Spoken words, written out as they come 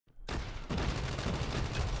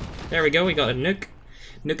There we go, we got a nuke.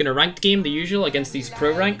 Nuke in a ranked game, the usual, against these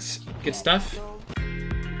pro ranks. Good stuff.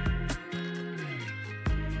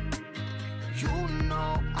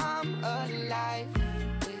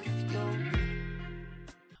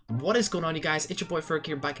 What is going on, you guys? It's your boy Ferg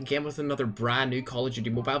here, back again with another brand new Call of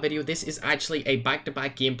Duty mobile video. This is actually a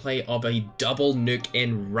back-to-back gameplay of a double nuke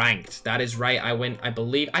in ranked. That is right, I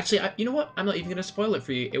believe. Actually, you know what? I'm not even going to spoil it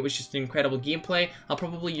for you. It was just an incredible gameplay. I'll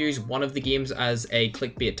probably use one of the games as a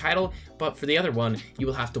clickbait title, but for the other one, you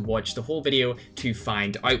will have to watch the whole video to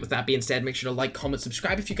find out. With that being said, make sure to like, comment,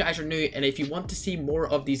 subscribe if you guys are new, and if you want to see more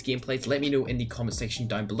of these gameplays, let me know in the comment section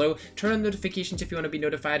down below. Turn on notifications if you want to be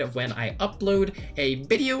notified of when I upload a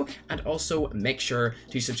video, and also make sure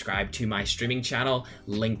to subscribe to my streaming channel.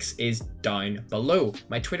 Links is down below.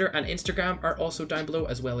 My Twitter and Instagram are also down below,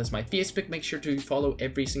 as well as my Facebook. Make sure to follow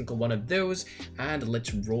every single one of those, and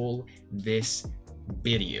let's roll this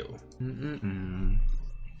video.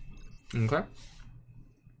 Okay.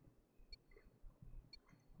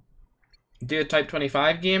 Do a Type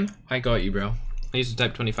 25 game? I got you, bro. I used to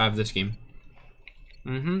Type 25 this game.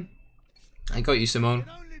 I got you, Simone.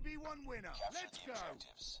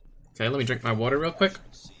 Okay, let me drink my water real quick.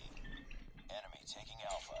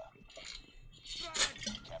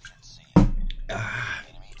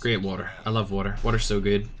 Great water. I love water. Water's so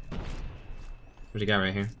good. There's a guy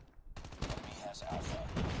right here.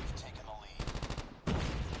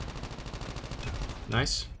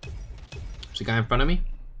 Nice. There's a guy in front of me.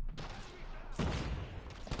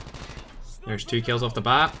 There's 2 kills off the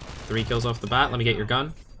bat. 3 kills off the bat. Let me get your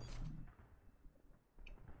gun.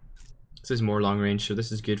 This is more long range, so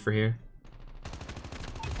this is good for here.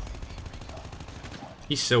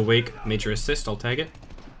 He's so weak. Major assist, I'll tag it.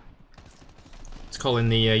 Let's call in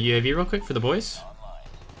the UAV real quick for the boys.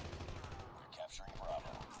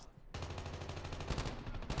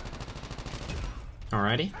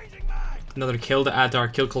 Alrighty. Another kill to add to our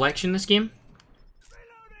kill collection this game.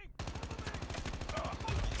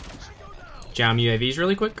 Jam UAVs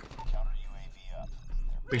really quick.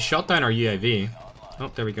 We shot down our UAV.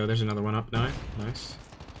 Oh, there we go. There's another one up now. Nice.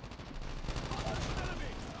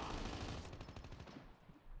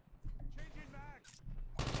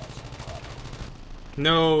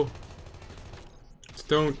 No!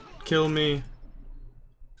 Don't kill me.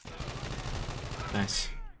 Nice.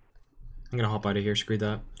 I'm gonna hop out of here. Screw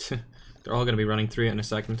that. They're all gonna be running through it in a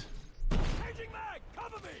second.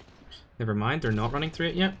 Never mind. They're not running through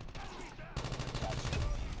it yet.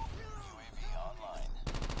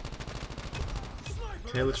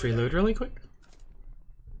 Okay, let's reload really quick.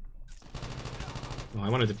 Well, I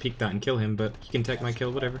wanted to peek that and kill him, but he can take my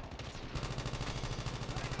kill, whatever.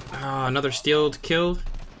 Ah, another stealed kill.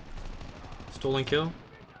 Stolen kill.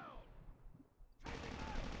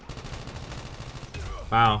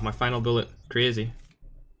 Wow, my final bullet. Crazy.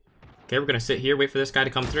 Okay, we're gonna sit here, wait for this guy to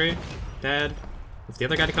come through. Dead. If the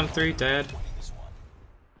other guy to come through, dead.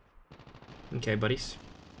 Okay, buddies.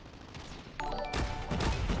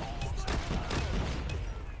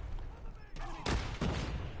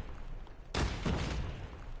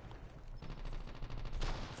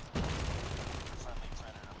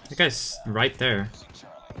 That guy's right there.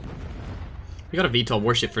 We got a VTOL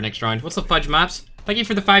warship for next round. What's the fudge maps? Thank you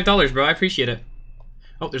for the $5, bro. I appreciate it.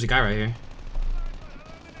 Oh, there's a guy right here.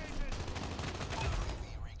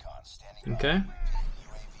 Okay.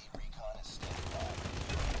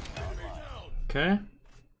 Okay.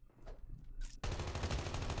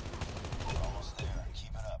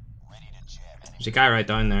 There's a guy right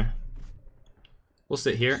down there. We'll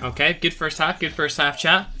sit here. Okay, good first half. Good first half,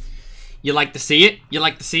 chat. You like to see it? You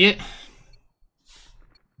like to see it?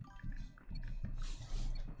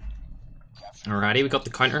 Alrighty, we got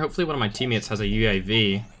the counter. Hopefully one of my teammates has a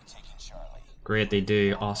UAV. Great, they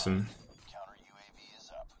do. Awesome.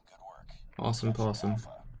 Awesome, awesome.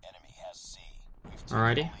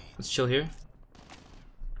 Alrighty, let's chill here.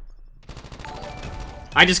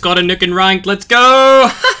 I just got a nuke in ranked. Let's go!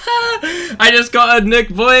 I just got a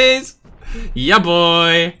nuke, boys! Yeah,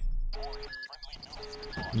 boy!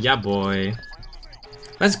 Yeah, boy.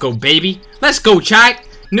 Let's go, baby. Let's go, chat.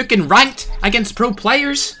 Nuke and ranked against pro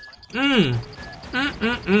players. Let's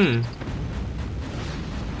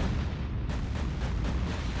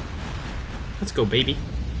go, baby.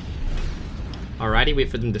 Alrighty, wait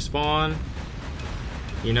for them to spawn.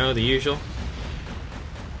 You know, the usual.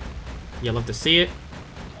 You love to see it.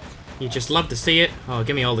 You just love to see it. Oh,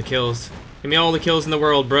 give me all the kills. Give me all the kills in the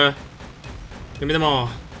world, bruh. Give me them all.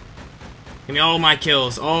 Give me all my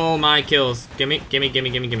kills. All my kills. Gimme, gimme, gimme,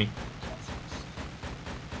 gimme, gimme.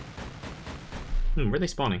 Where are they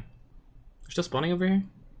spawning? They're still spawning over here?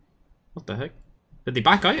 What the heck? Did they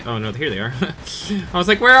back out? Oh no, here they are. I was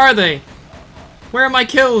like, where are they? Where are my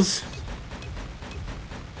kills?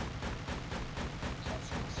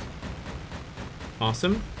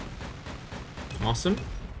 Awesome. Awesome.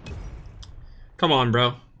 Come on,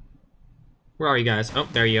 bro. Where are you guys? Oh,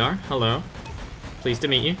 there you are. Hello. Pleased to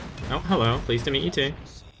meet you. Oh, hello. Pleased to meet you too.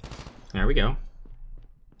 There we go.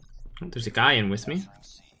 Oh, there's a guy in with me.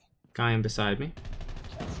 Guy in beside me.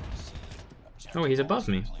 Oh, he's above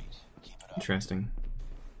me. Interesting.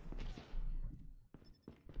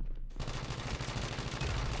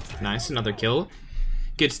 Nice, another kill.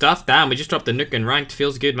 Good stuff. Damn, we just dropped the nuke and ranked.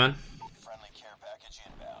 Feels good, man.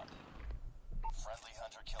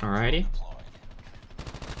 Alrighty.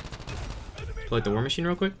 Pull out the war machine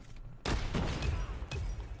real quick.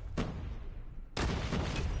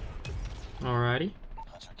 Alrighty.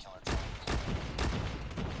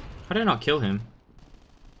 How did I not kill him?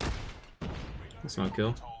 That's not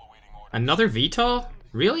cool. Another VTOL?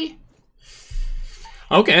 Really?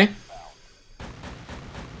 Okay.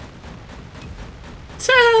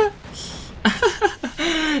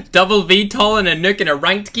 Double VTOL and a nuke in a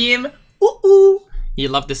ranked game? Ooh. You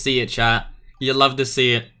love to see it, chat. You love to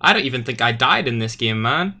see it. I don't even think I died in this game,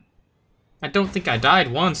 man. I don't think I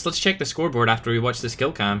died once. Let's check the scoreboard after we watch the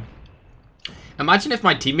skill cam. Imagine if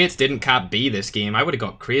my teammates didn't cap B this game. I would have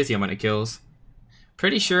got crazy amount of kills.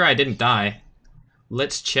 Pretty sure I didn't die.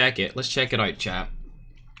 Let's check it. Let's check it out, chat.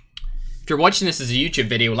 If you're watching this as a YouTube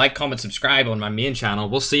video, like, comment, subscribe on my main channel.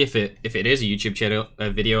 We'll see if it is a YouTube channel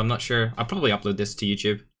video. I'm not sure. I'll probably upload this to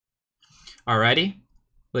YouTube. Alrighty.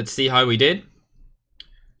 Let's see how we did.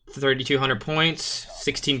 3,200 points.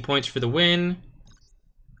 16 points for the win.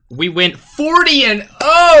 We went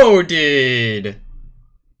 40-0, dude.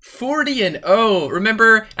 40-0.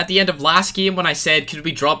 Remember at the end of last game when I said, could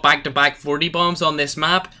we drop back-to-back 40 bombs on this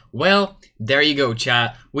map? Well, there you go,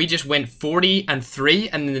 chat. We just went 40-3,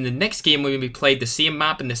 and then in the next game when we played the same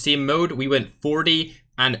map in the same mode, we went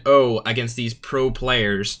 40-0 against these pro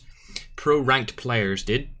players. Pro-ranked players,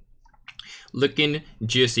 dude. Looking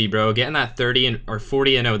juicy, bro. Getting that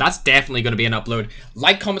 40-0. That's definitely going to be an upload.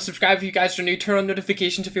 Like, comment, subscribe if you guys are new. Turn on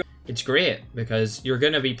notifications if you... It's great, because you're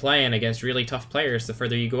going to be playing against really tough players the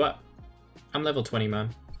further you go up. I'm level 20,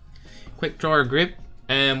 man. Quick drawer grip.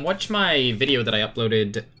 Watch my video that I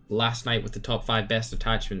uploaded last night with the top 5 best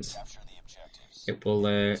attachments. It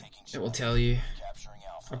will tell you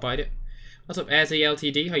about it. What's up, Azzy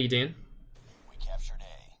LTD? How you doing?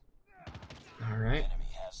 Alright.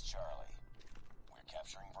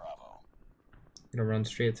 Gonna run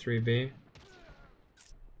straight through B.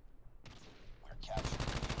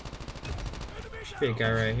 Be a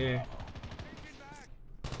guy right here.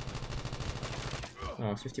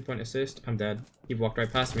 Oh, 50-point assist. I'm dead. He walked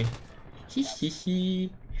right past me. Hee hee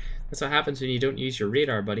hee. That's what happens when you don't use your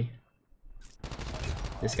radar, buddy.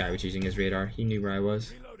 This guy was using his radar. He knew where I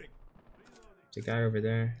was. There's a guy over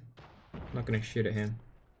there. I'm not gonna shoot at him.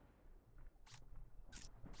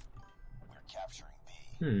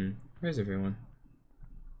 Where's everyone?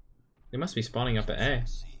 They must be spawning up at A.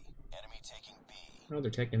 Oh, they're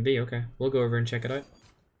taking B, okay. We'll go over and check it out.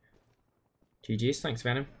 GG's, thanks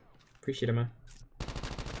Venom. Appreciate it, man.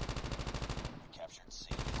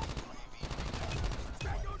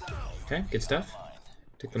 Okay, good stuff.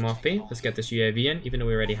 Took them off B. Let's get this UAV in, even though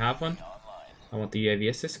we already have one. I want the UAV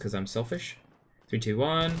assist because I'm selfish. 3, 2,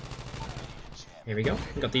 1. Here we go.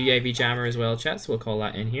 We got the UAV jammer as well, chat, so we'll call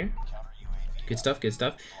that in here. Good stuff, good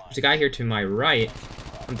stuff. There's a guy here to my right.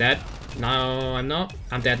 I'm dead. No, I'm not.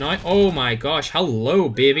 I'm dead now. Oh my gosh. Hello,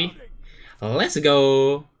 baby. Let's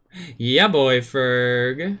go. Yeah, boy,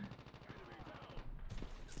 Ferg.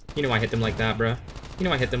 You know I hit them like that, bro. You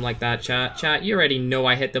know I hit them like that, chat. Chat, you already know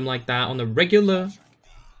I hit them like that on the regular.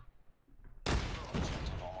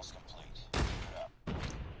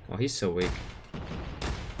 Oh, he's so weak.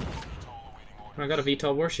 Oh, I got a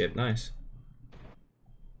VTOL warship. Nice.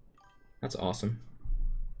 That's awesome.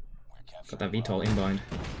 Got that VTOL inbound.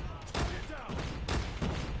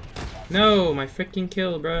 No, my freaking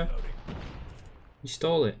kill, bro. You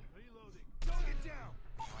stole it.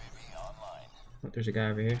 Oh, there's a guy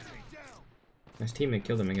over here. Nice teammate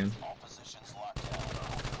killed him again.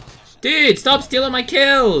 Dude, stop stealing my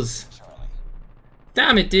kills!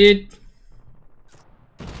 Damn it, dude.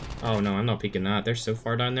 Oh no, I'm not peeking that. They're so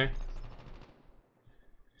far down there.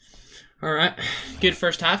 Alright. Good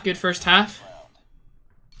first half, good first half.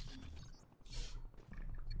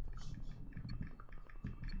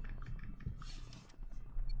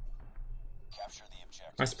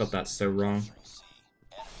 I spelled that so wrong.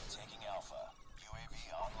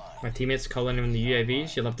 My teammates calling in the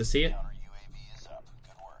UAVs. You'll love to see it.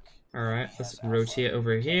 Alright, let's rotate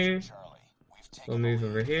over here. We'll move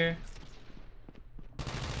over here.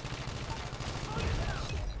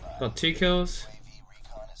 Got 2 kills.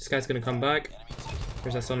 This guy's gonna come back.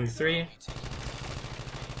 There's us on 3.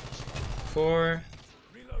 4.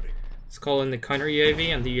 Let's call in the counter UAV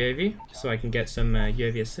and the UAV so I can get some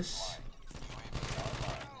UAV assists.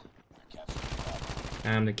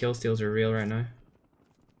 The kill steals are real right now.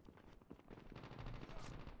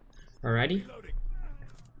 Alrighty.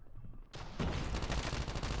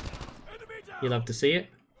 You love to see it.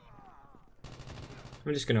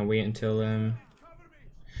 I'm just gonna wait until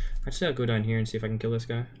actually I'll go down here and see if I can kill this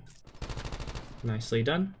guy. Nicely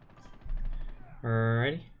done.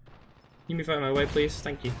 Alrighty. You move out of my way, please.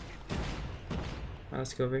 Thank you.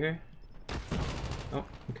 Let's go over here. Oh,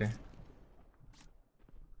 okay.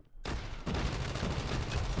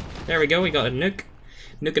 There we go, we got a nuke.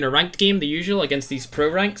 Nuke in a ranked game, the usual, against these pro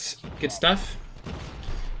ranks. Good stuff.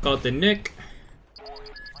 Got the nuke.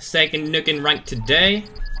 Second nuke in rank today.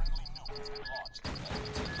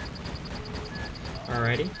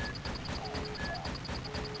 Alrighty.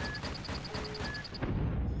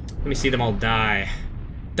 Let me see them all die.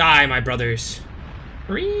 Die, my brothers.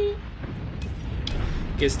 Whee!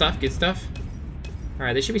 Good stuff, good stuff.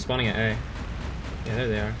 Alright, they should be spawning at A. Yeah, there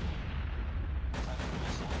they are.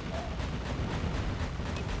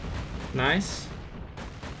 Nice.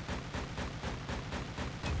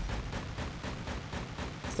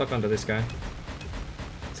 Let's lock onto this guy.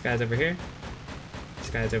 This guy's over here. This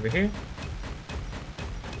guy's over here.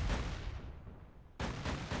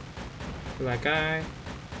 Kill that guy.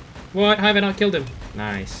 What? How have I not killed him?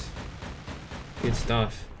 Nice. Good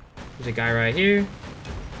stuff. There's a guy right here.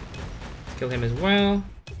 Let's kill him as well.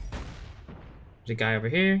 There's a guy over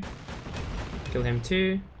here. Kill him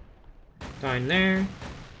too. Down there.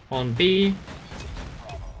 On B.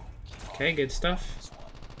 Okay, good stuff.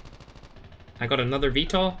 I got another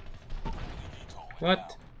VTOL.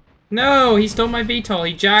 What? No, he stole my VTOL.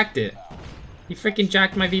 He jacked it. He freaking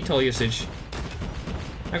jacked my VTOL usage.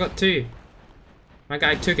 I got 2. My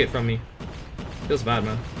guy took it from me. Feels bad,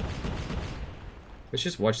 man. Let's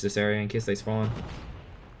just watch this area in case they spawn.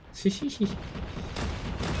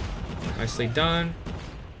 Nicely done.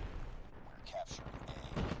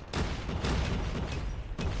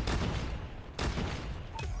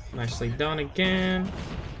 Nicely done again.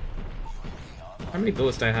 How many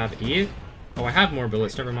bullets do I have? 8? Oh, I have more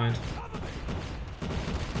bullets, never mind.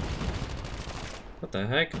 What the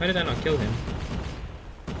heck? How did I not kill him?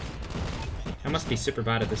 I must be super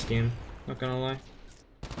bad at this game, not gonna lie.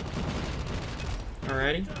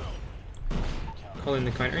 Alrighty. Call in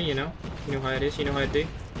the counter, you know. You know how it is, you know how it do.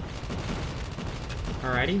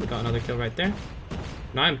 Alrighty, we got another kill right there.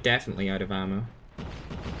 Now I'm definitely out of ammo.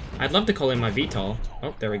 I'd love to call in my VTOL.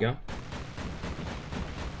 Oh, there we go.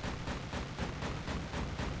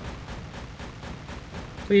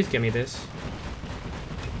 Please give me this.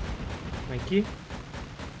 Thank you.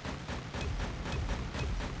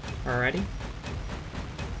 Alrighty.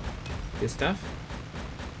 Good stuff.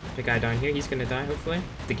 The guy down here, he's gonna die, hopefully.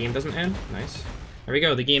 The game doesn't end. Nice. There we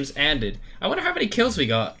go, the game's ended. I wonder how many kills we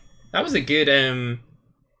got. That was a good,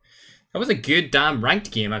 that was a good damn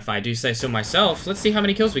ranked game, if I do say so myself. Let's see how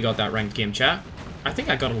many kills we got that ranked game, chat. I think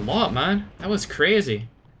I got a lot, man. That was crazy.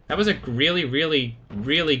 That was a really, really,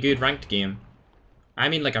 really good ranked game. I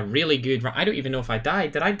mean, like a really good... I don't even know if I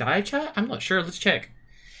died. Did I die, chat? I'm not sure. Let's check.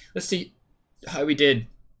 Let's see how we did.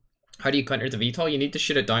 How do you counter the VTOL? You need to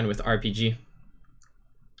shoot it down with RPG.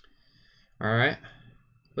 Alright.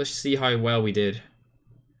 Let's see how well we did.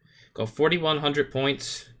 Got 4,100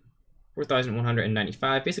 points.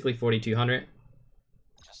 4,195. Basically 4,200.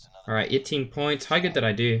 Alright, 18 points. How good did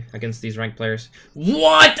I do against these ranked players?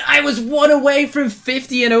 What? I was 1 away from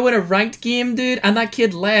 50-0 in a ranked game, dude. And that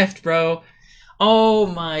kid left, bro. Oh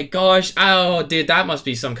my gosh. Oh, dude, that must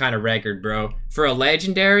be some kind of record, bro. For a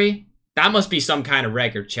legendary, that must be some kind of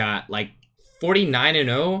record, chat. Like,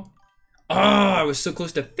 49-0? Oh, I was so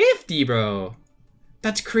close to 50, bro.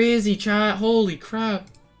 That's crazy, chat. Holy crap.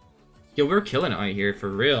 Yo, we're killing it out here, for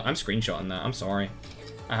real. I'm screenshotting that. I'm sorry.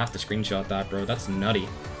 I have to screenshot that, bro. That's nutty.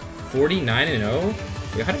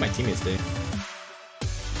 49-0? Yo, how did my teammates do?